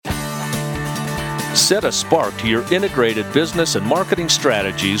Set a spark to your integrated business and marketing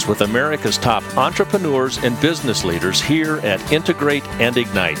strategies with America's top entrepreneurs and business leaders here at Integrate and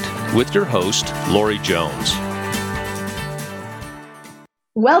Ignite with your host, Lori Jones.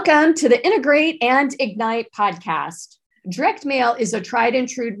 Welcome to the Integrate and Ignite podcast. Direct mail is a tried and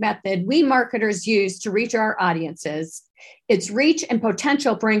true method we marketers use to reach our audiences. Its reach and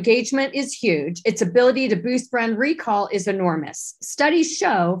potential for engagement is huge. Its ability to boost brand recall is enormous. Studies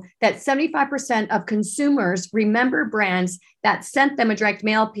show that 75% of consumers remember brands that sent them a direct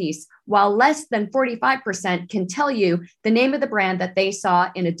mail piece, while less than 45% can tell you the name of the brand that they saw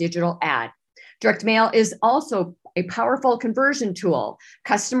in a digital ad. Direct mail is also a powerful conversion tool.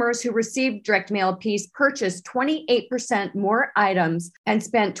 Customers who received direct mail piece purchased 28% more items and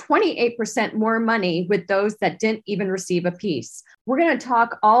spent 28% more money with those that didn't even receive a piece. We're going to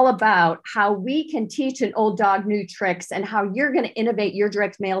talk all about how we can teach an old dog new tricks and how you're going to innovate your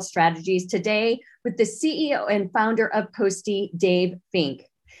direct mail strategies today with the CEO and founder of Postie, Dave Fink.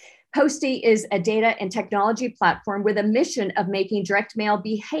 Postie is a data and technology platform with a mission of making direct mail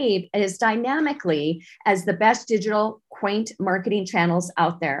behave as dynamically as the best digital, quaint marketing channels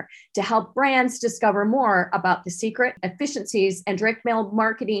out there to help brands discover more about the secret efficiencies and direct mail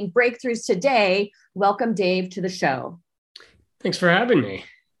marketing breakthroughs today. Welcome, Dave, to the show. Thanks for having me.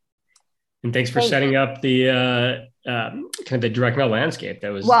 And thanks for setting up the kind of the direct mail landscape.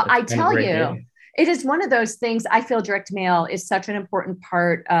 I tell you. It is one of those things. I feel direct mail is such an important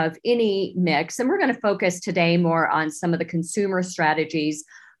part of any mix. And we're going to focus today more on some of the consumer strategies,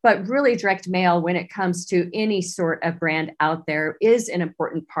 but really direct mail when it comes to any sort of brand out there is an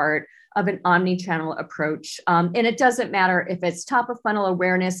important part of an omni-channel approach. And it doesn't matter if it's top of funnel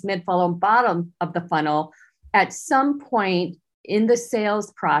awareness, mid funnel, bottom of the funnel. At some point in the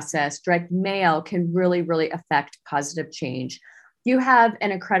sales process, direct mail can really, really affect positive change. You have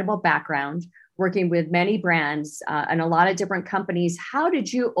an incredible background working with many brands and a lot of different companies. How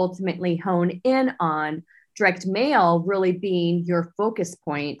did you ultimately hone in on direct mail really being your focus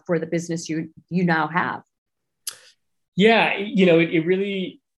point for the business you now have? Yeah, it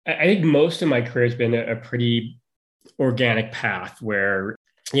really, I think most of my career has been a pretty organic path where,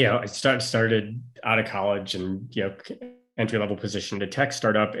 I started out of college and, entry-level position at a tech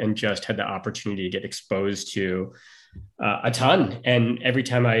startup and just had the opportunity to get exposed to a ton. And every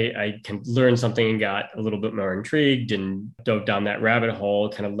time I can learn something and got a little bit more intrigued and dove down that rabbit hole,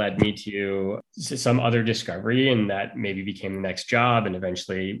 kind of led me to some other discovery. And that maybe became the next job. And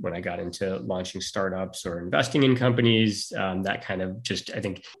eventually when I got into launching startups or investing in companies, that kind of just, I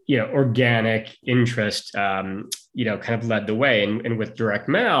think, organic interest, kind of led the way. And with direct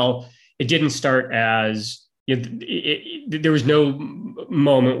mail, it didn't start as there was no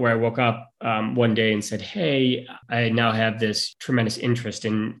moment where I woke up one day and said, hey, I now have this tremendous interest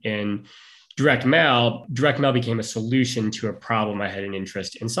in direct mail. Direct mail became a solution to a problem I had an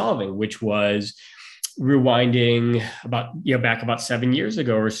interest in solving, which was rewinding back about 7 years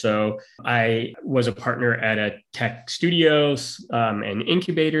ago or so. I was a partner at a tech studio, an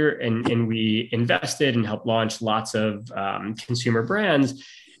incubator, and we invested and helped launch lots of consumer brands.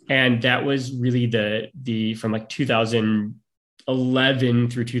 And that was really the from like 2011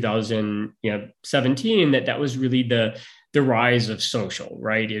 through 2017, that was really the rise of social,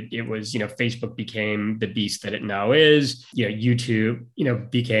 right? It was, Facebook became the beast that it now is. YouTube,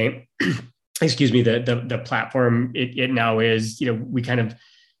 became, the platform it now is. We kind of,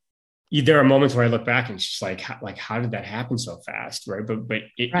 there are moments where I look back and it's just like how did that happen so fast, right? But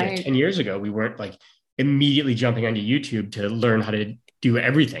 10 years ago, we weren't like immediately jumping onto YouTube to learn how to do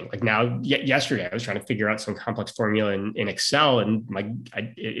everything. Like now, yesterday, I was trying to figure out some complex formula in Excel, and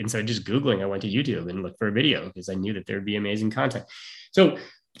instead of just Googling, I went to YouTube and looked for a video because I knew that there'd be amazing content. So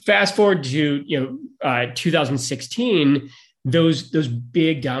fast forward to 2016, those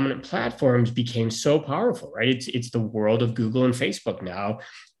big dominant platforms became so powerful, right? It's the world of Google and Facebook now,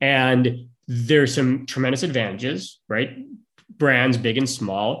 and there's some tremendous advantages, right? Brands, big and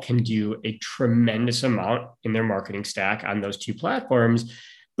small, can do a tremendous amount in their marketing stack on those two platforms,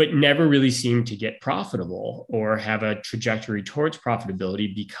 but never really seem to get profitable or have a trajectory towards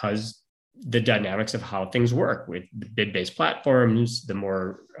profitability because the dynamics of how things work with the bid-based platforms. The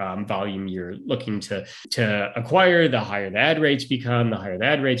more volume you're looking to acquire, the higher the ad rates become. The higher the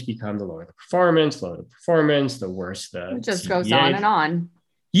ad rates become, the lower the performance, the worse the It just CPA. goes on and on.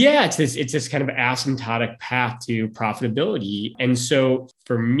 Yeah, it's this kind of asymptotic path to profitability. And so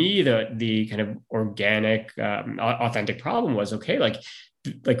for me, the kind of organic, authentic problem was, okay, like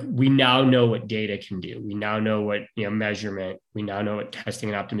we now know what data can do. We now know what measurement. We now know what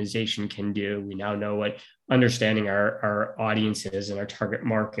testing and optimization can do. We now know what understanding our audiences and our target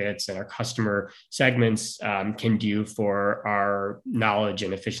markets and our customer segments can do for our knowledge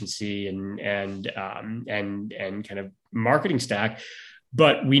and efficiency and kind of marketing stack.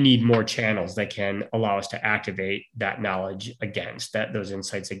 But we need more channels that can allow us to activate that knowledge against those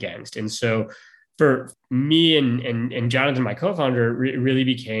insights against. And so for me and Jonathan, my co-founder, it really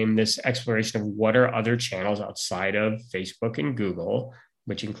became this exploration of what are other channels outside of Facebook and Google,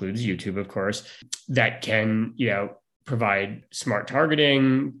 which includes YouTube, of course, that can, provide smart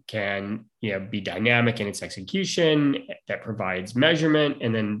targeting, can, be dynamic in its execution, that provides measurement,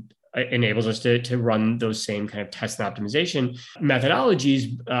 and then enables us to run those same kind of test and optimization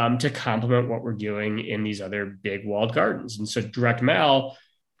methodologies to complement what we're doing in these other big walled gardens. And so direct mail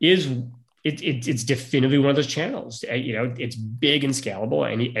it's definitively one of those channels. It's big and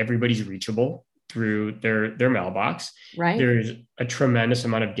scalable, and everybody's reachable through their mailbox. Right. There's a tremendous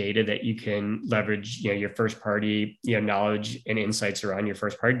amount of data that you can leverage, your first party, knowledge and insights around your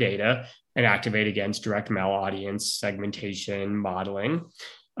first party data and activate against direct mail audience segmentation modeling.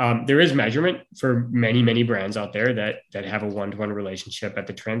 There is measurement for many, many brands out there that have a one-to-one relationship at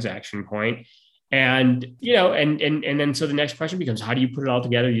the transaction point. And, and then so the next question becomes, how do you put it all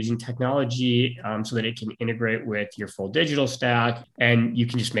together using technology so that it can integrate with your full digital stack and you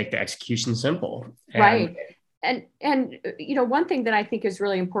can just make the execution simple? Right. And one thing that I think is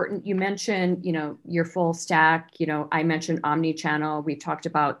really important, you mentioned, your full stack, I mentioned omni-channel, we talked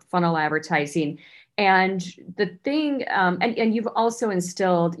about funnel advertising. And the thing, and you've also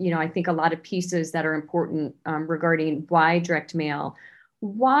instilled, I think a lot of pieces that are important regarding why direct mail.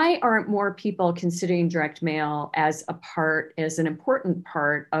 Why aren't more people considering direct mail as an important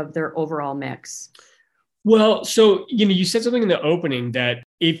part of their overall mix? Well, so, you said something in the opening that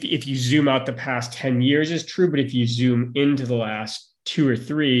if you zoom out the past 10 years is true, but if you zoom into the last 2 or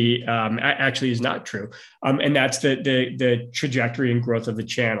 3, actually is not true. And that's the trajectory and growth of the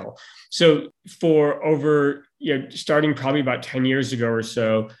channel. So for over, starting probably about 10 years ago or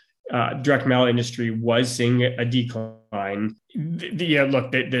so, direct mail industry was seeing a decline.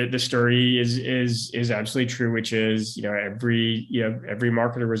 The story is absolutely true, which is, every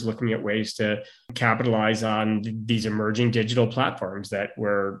marketer was looking at ways to capitalize on these emerging digital platforms that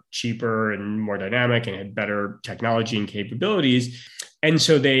were cheaper and more dynamic and had better technology and capabilities. And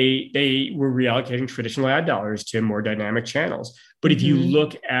so they were reallocating traditional ad dollars to more dynamic channels. But if you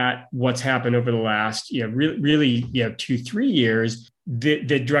look at what's happened over the last, really 2-3 years,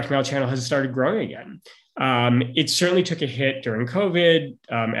 the direct mail channel has started growing again. It certainly took a hit during COVID,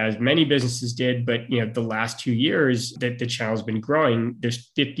 as many businesses did. But the last 2 years that the channel has been growing, there's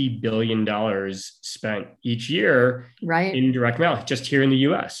 $50 billion spent each year in direct mail just here in the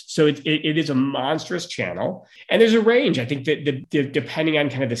U.S. So it is a monstrous channel, and there's a range. I think that depending on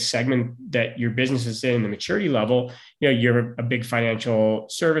kind of the segment that your business is in, the maturity level, you're a big financial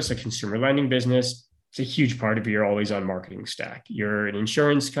service, a consumer lending business. It's a huge part of your always on marketing stack. You're an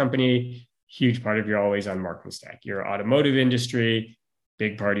insurance company, huge part of your always on marketing stack. Your automotive industry,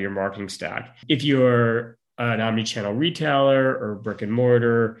 big part of your marketing stack. If you're an omni-channel retailer or brick and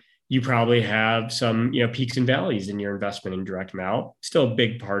mortar, you probably have some, peaks and valleys in your investment in direct mail. Still a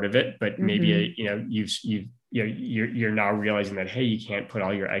big part of it, but maybe, you're now realizing that, hey, you can't put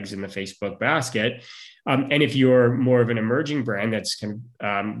all your eggs in the Facebook basket. And if you're more of an emerging brand that's kind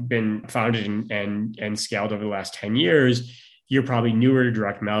of been founded and scaled over the last 10 years, you're probably newer to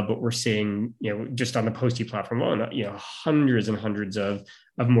direct mail, but we're seeing, just on the Postie platform alone, hundreds and hundreds of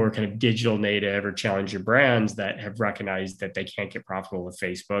more kind of digital native or challenger brands that have recognized that they can't get profitable with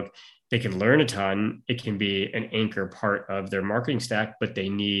Facebook. They can learn a ton. It can be an anchor part of their marketing stack, but they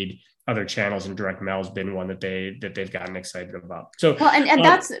need other channels, and direct mail has been one that they've gotten excited about. So, well, and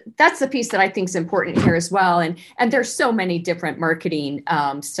that's the piece that I think is important here as well. And there's so many different marketing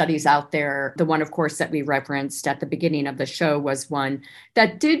studies out there. The one, of course, that we referenced at the beginning of the show was one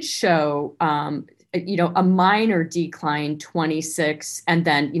that did show, a minor decline 26, and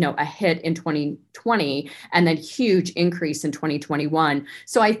then, a hit in 2020, and then huge increase in 2021.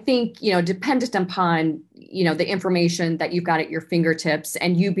 So I think, dependent upon, the information that you've got at your fingertips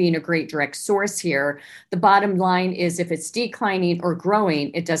and you being a great direct source here, the bottom line is if it's declining or growing,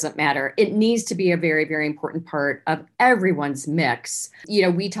 it doesn't matter. It needs to be a very, very important part of everyone's mix.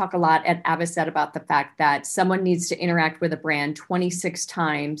 We talk a lot at Avocet about the fact that someone needs to interact with a brand 26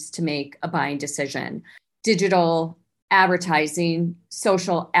 times to make a buying decision. Digital advertising,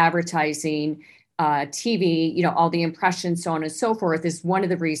 social advertising, TV, all the impressions, so on and so forth, is one of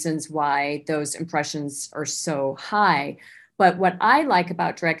the reasons why those impressions are so high. But what I like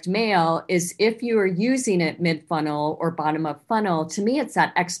about direct mail is if you are using it mid-funnel or bottom of funnel, to me, it's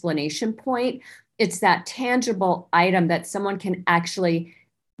that explanation point. it's that tangible item that someone can actually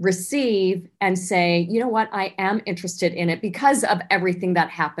receive and say, you know what, I am interested in it because of everything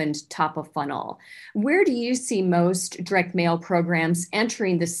that happened top of funnel. Where do you see most direct mail programs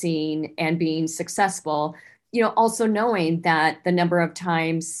entering the scene and being successful? Also knowing that the number of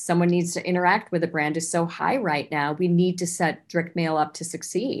times someone needs to interact with a brand is so high right now, we need to set direct mail up to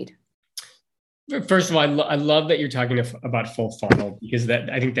succeed. First of all, I love that you're talking about full funnel, because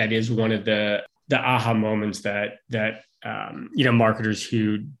I think that is one of the aha moments that marketers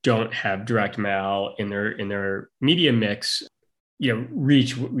who don't have direct mail in their media mix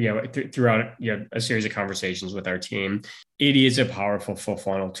reach throughout a series of conversations with our team. It is a powerful full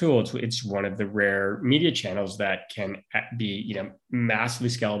funnel tool. It's one of the rare media channels that can be massively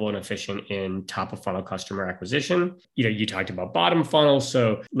scalable and efficient in top of funnel customer acquisition. You talked about bottom funnel,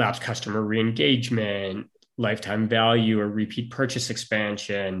 so lapsed customer re-engagement, lifetime value or repeat purchase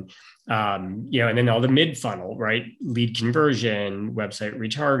expansion, and then all the mid funnel, right? Lead conversion, website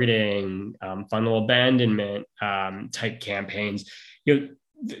retargeting, funnel abandonment type campaigns.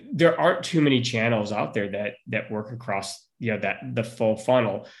 There aren't too many channels out there that work across the full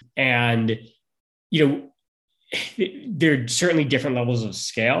funnel, and there are certainly different levels of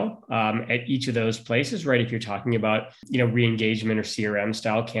scale at each of those places, right? If you're talking about re-engagement or CRM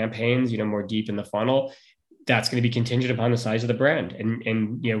style campaigns, more deep in the funnel, that's going to be contingent upon the size of the brand. And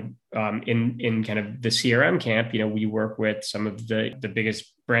in kind of the CRM camp, we work with some of the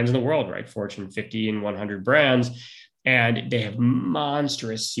biggest brands in the world, right? Fortune 50 and 100 brands. And they have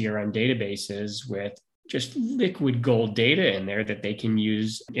monstrous CRM databases with just liquid gold data in there that they can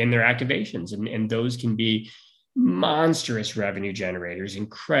use in their activations. And those can be monstrous revenue generators,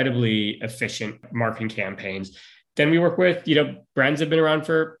 incredibly efficient marketing campaigns. Then we work with, brands that have been around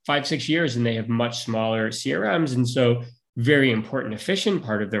for 5-6 years and they have much smaller CRMs. And so very important, efficient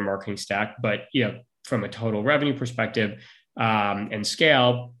part of their marketing stack, but, from a total revenue perspective and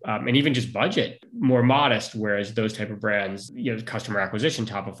scale and even just budget, more modest. Whereas those type of brands, customer acquisition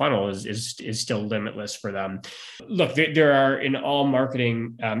top of funnel is still limitless for them. Look, there are in all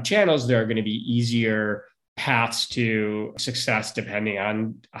marketing channels, there are going to be easier paths to success depending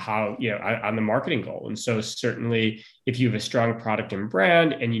on how, on the marketing goal. And so certainly if you have a strong product and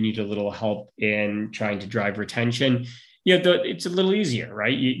brand and you need a little help in trying to drive retention, it's a little easier,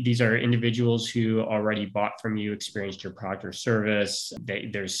 right? These are individuals who already bought from you, experienced your product or service.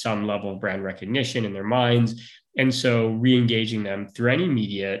 There's some level of brand recognition in their minds. And so re-engaging them through any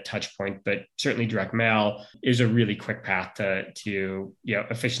media touch point, but certainly direct mail, is a really quick path to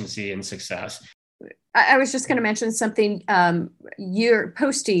efficiency and success. I was just going to mention something. Your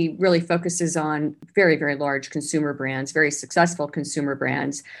Postie really focuses on very, very large consumer brands, very successful consumer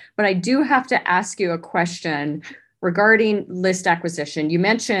brands. But I do have to ask you a question regarding list acquisition. You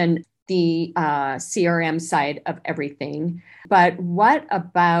mentioned the CRM side of everything, but what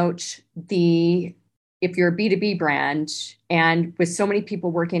about if you're a B2B brand and with so many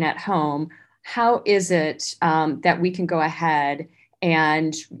people working at home, how is it that we can go ahead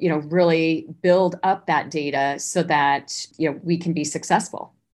and really build up that data so that we can be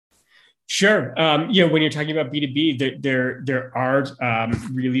successful? Sure. When you're talking about B2B, there are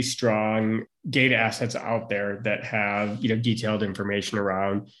really strong data assets out there that have detailed information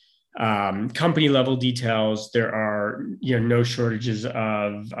around company level details. There are no shortages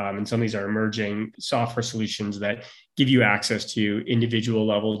of, and some of these are emerging software solutions that give you access to individual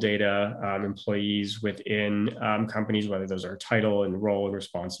level data, employees within companies, whether those are title and role and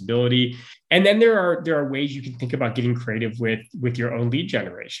responsibility. And then there are ways you can think about getting creative with your own lead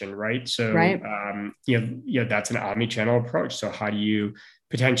generation, right? So right. That's an omni-channel approach. So how do you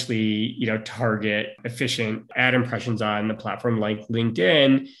potentially target efficient ad impressions on the platform like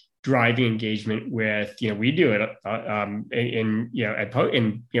LinkedIn, driving engagement with, we do it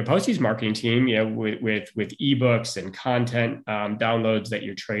in Postie's marketing team, with ebooks and content downloads that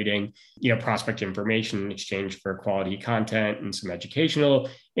you're trading, prospect information in exchange for quality content and some educational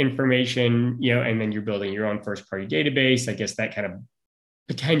information, and then you're building your own first party database. I guess that kind of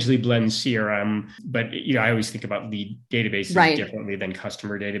potentially blends CRM, but I always think about lead databases differently than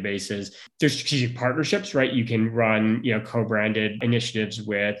customer databases. There's strategic partnerships, right? You can run co-branded initiatives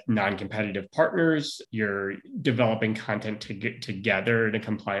with non-competitive partners. You're developing content together in a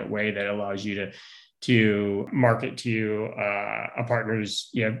compliant way that allows you to market to a partner's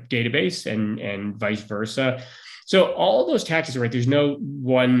database and vice versa. So all those tactics, right? There's no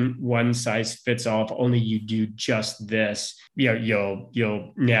one size fits all. If only you do just this,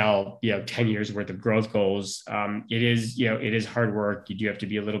 you'll nail 10 years worth of growth goals. It is hard work. You do have to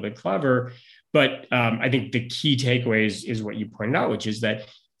be a little bit clever, but I think the key takeaway is what you pointed out, which is that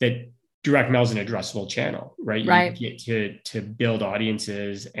direct mail is an addressable channel, right? Right. You get to build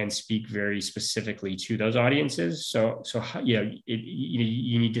audiences and speak very specifically to those audiences. So you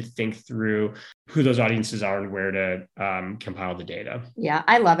need to think through who those audiences are and where to compile the data. Yeah,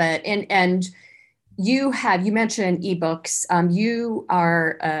 I love it. And you mentioned ebooks. You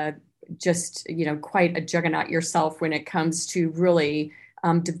are just quite a juggernaut yourself when it comes to really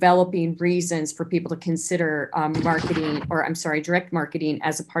developing reasons for people to consider direct marketing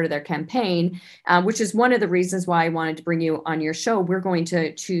as a part of their campaign, which is one of the reasons why I wanted to bring you on your show. We're going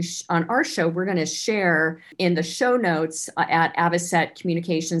on our show, we're going to share in the show notes at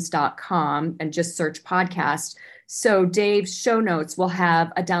avocetcommunications.com and just search podcast. So Dave's show notes will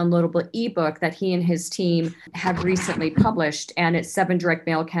have a downloadable ebook that he and his team have recently published, and it's 7 direct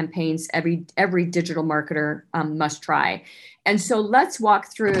mail campaigns every digital marketer must try. And so let's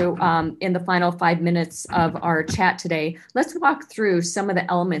walk through, in the final 5 minutes of our chat today, let's walk through some of the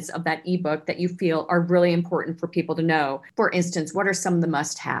elements of that ebook that you feel are really important for people to know. For instance, what are some of the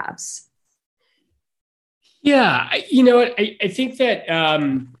must-haves? Yeah, I think that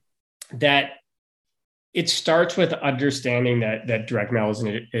that it starts with understanding that direct mail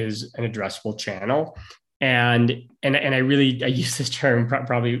is an addressable channel. And I use this term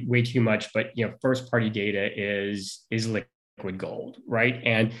probably way too much, but first party data is liquid gold, right?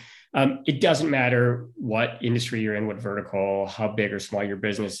 And it doesn't matter what industry you're in, what vertical, how big or small your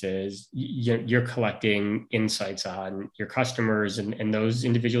business is, you're collecting insights on your customers and those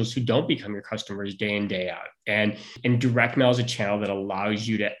individuals who don't become your customers day in, day out. And direct mail is a channel that allows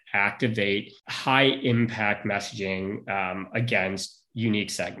you to activate high impact messaging against unique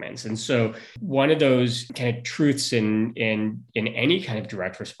segments. And so one of those kind of truths in any kind of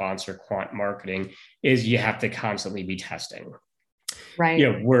direct response or quant marketing is you have to constantly be testing.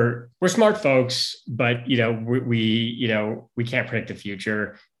 Right. We're smart folks, but we can't predict the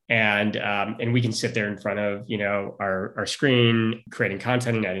future. And we can sit there in front of our screen, creating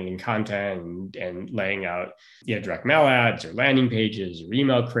content and editing content and laying out direct mail ads or landing pages or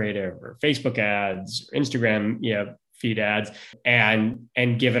email creative or Facebook ads or Instagram feed ads and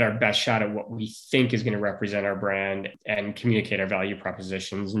give it our best shot at what we think is going to represent our brand and communicate our value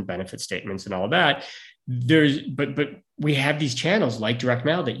propositions and benefit statements and all of that. But we have these channels like direct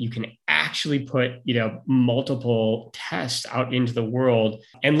mail that you can actually put multiple tests out into the world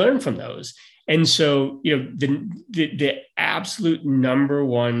and learn from those. And so the absolute number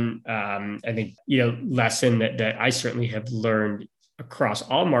one I think lesson that I certainly have learned across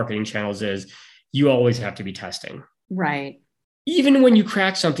all marketing channels is you always have to be testing. Right. Even when you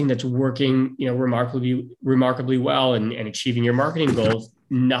crack something that's working, remarkably well and achieving your marketing goals,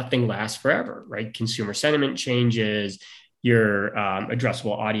 nothing lasts forever, right? Consumer sentiment changes, your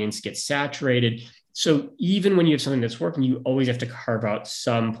addressable audience gets saturated. So even when you have something that's working, you always have to carve out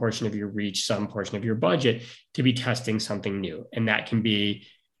some portion of your reach, some portion of your budget to be testing something new. And that can be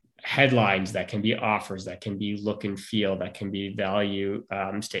headlines, that can be offers, that can be look and feel, that can be value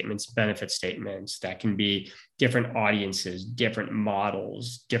statements, benefit statements, that can be different audiences, different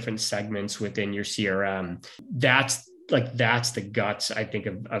models, different segments within your CRM. That's the guts, I think,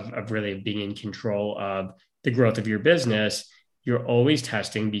 of really being in control of the growth of your business. You're always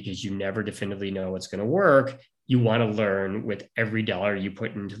testing because you never definitively know what's going to work. You want to learn with every dollar you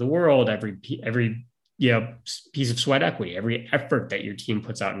put into the world, every piece of sweat equity, every effort that your team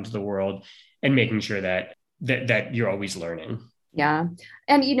puts out into the world, and making sure that you're always learning. Yeah.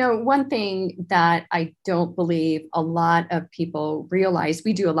 And, one thing that I don't believe a lot of people realize,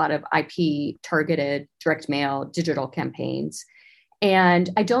 we do a lot of IP targeted direct mail digital campaigns. And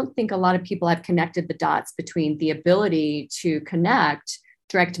I don't think a lot of people have connected the dots between the ability to connect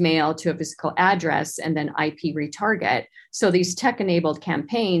direct mail to a physical address and then IP retarget. So these tech-enabled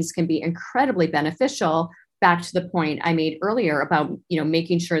campaigns can be incredibly beneficial. Back to the point I made earlier about,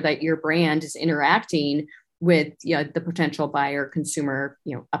 making sure that your brand is interacting with the potential buyer consumer,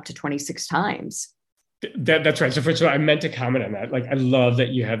 up to 26 times. That's right. So I meant to comment on that. Like, I love that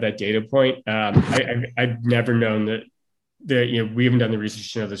you have that data point. I've never known that we haven't done the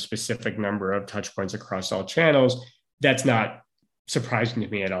research to know the specific number of touch points across all channels. That's not surprising to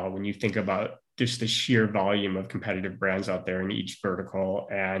me at all when you think about just the sheer volume of competitive brands out there in each vertical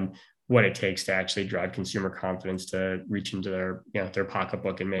and what it takes to actually drive consumer confidence to reach into their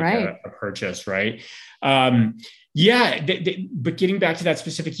pocketbook and make a purchase, right? But getting back to that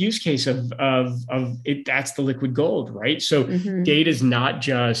specific use case of it, that's the liquid gold, right? So data is not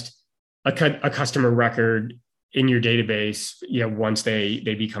just a customer record in your database, once they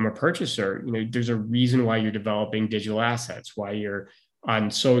become a purchaser. There's a reason why you're developing digital assets, why you're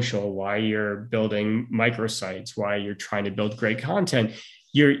on social, why you're building microsites, why you're trying to build great content.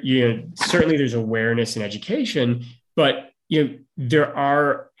 certainly there's awareness and education, but there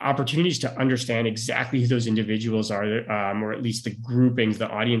are opportunities to understand exactly who those individuals are, or at least the groupings, the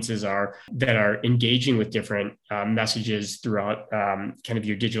audiences are that are engaging with different messages throughout kind of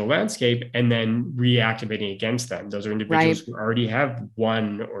your digital landscape, and then reactivating against them. Those are individuals who already have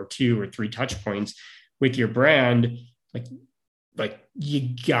 1 or 2 or 3 touch points with your brand. Like you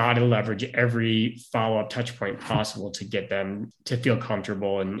got to leverage every follow-up touch point possible to get them to feel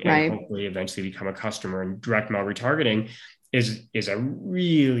comfortable and hopefully eventually become a customer. And direct mail retargeting is a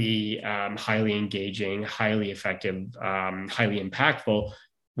really highly engaging, highly effective, highly impactful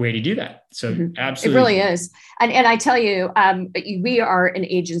way to do that. So absolutely. It really is. And I tell you, we are an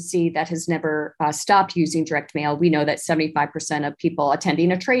agency that has never stopped using direct mail. We know that 75% of people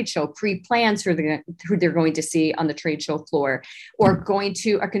attending a trade show pre-plans who they're going to see on the trade show floor, or going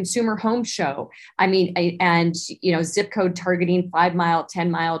to a consumer home show. I mean, and zip code targeting 5 mile, 10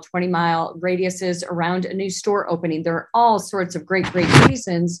 mile, 20 mile radiuses around a new store opening. There are all sorts of great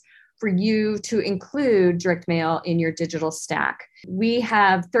reasons for you to include direct mail in your digital stack. We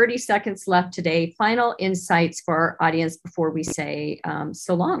have 30 seconds left today. Final insights for our audience before we say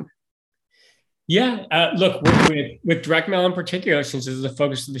so long. Yeah, look, with direct mail in particular, since this is the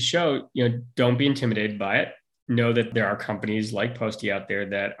focus of the show, don't be intimidated by it. Know that there are companies like Postie out there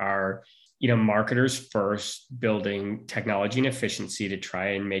that are, marketers first, building technology and efficiency to try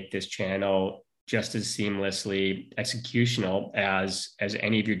and make this channel just as seamlessly executional as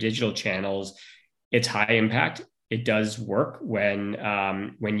any of your digital channels. It's high impact. It does work when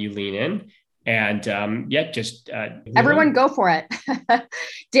you lean in, and everyone go for it.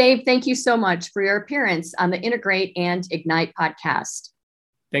 Dave, thank you so much for your appearance on the Integrate and Ignite podcast.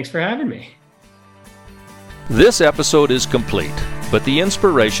 Thanks for having me. This episode is complete, but the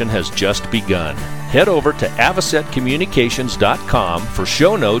inspiration has just begun. Head over to avocetcommunications.com for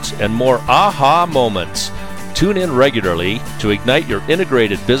show notes and more aha moments. Tune in regularly to ignite your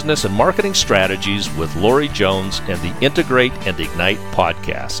integrated business and marketing strategies with Lori Jones and the Integrate and Ignite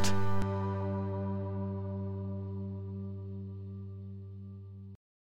podcast.